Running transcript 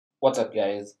What's up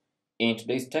guys? In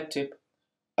today's tech tip,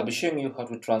 I'll be showing you how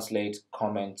to translate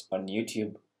comments on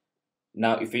YouTube.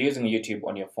 Now if you're using YouTube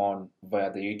on your phone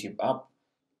via the YouTube app,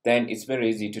 then it's very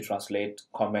easy to translate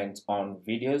comments on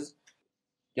videos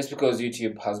just because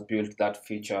YouTube has built that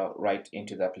feature right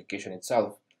into the application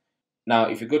itself. Now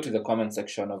if you go to the comment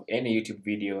section of any YouTube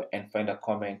video and find a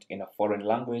comment in a foreign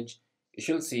language, you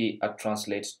should see a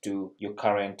translate to your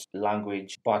current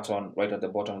language button right at the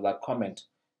bottom of that comment.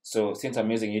 So since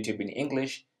I'm using YouTube in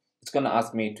English, it's going to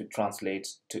ask me to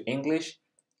translate to English.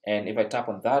 And if I tap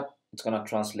on that, it's going to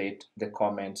translate the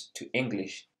comment to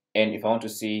English. And if I want to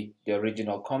see the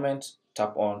original comment,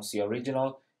 tap on see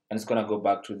original, and it's going to go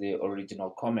back to the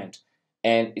original comment.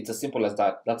 And it's as simple as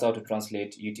that. That's how to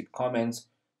translate YouTube comments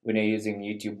when you're using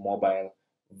YouTube mobile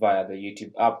via the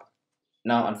YouTube app.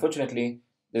 Now, unfortunately,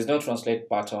 there's no translate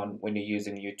button when you're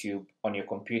using YouTube on your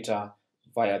computer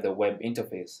via the web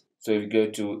interface. So if you go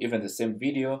to even the same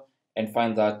video and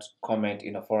find that comment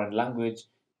in a foreign language,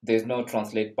 there's no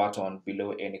translate button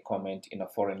below any comment in a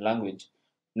foreign language.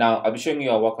 Now, I'll be showing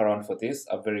you a workaround for this,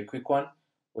 a very quick one.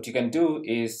 What you can do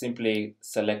is simply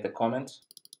select the comment,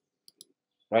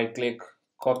 right click,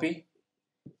 copy,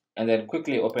 and then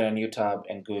quickly open a new tab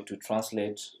and go to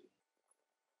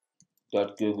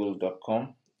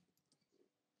translate.google.com.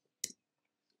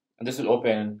 And this will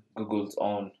open Google's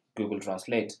own Google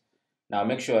Translate. Now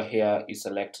make sure here you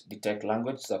select detect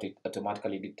language so that it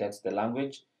automatically detects the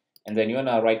language, and then you want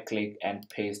to right click and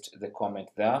paste the comment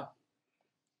there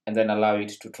and then allow it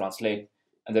to translate.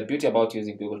 And the beauty about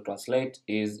using Google Translate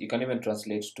is you can even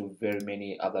translate to very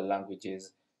many other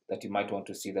languages that you might want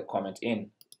to see the comment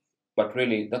in. But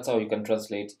really, that's how you can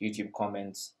translate YouTube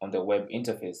comments on the web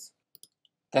interface.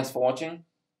 Thanks for watching.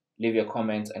 Leave your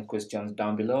comments and questions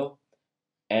down below,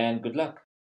 and good luck.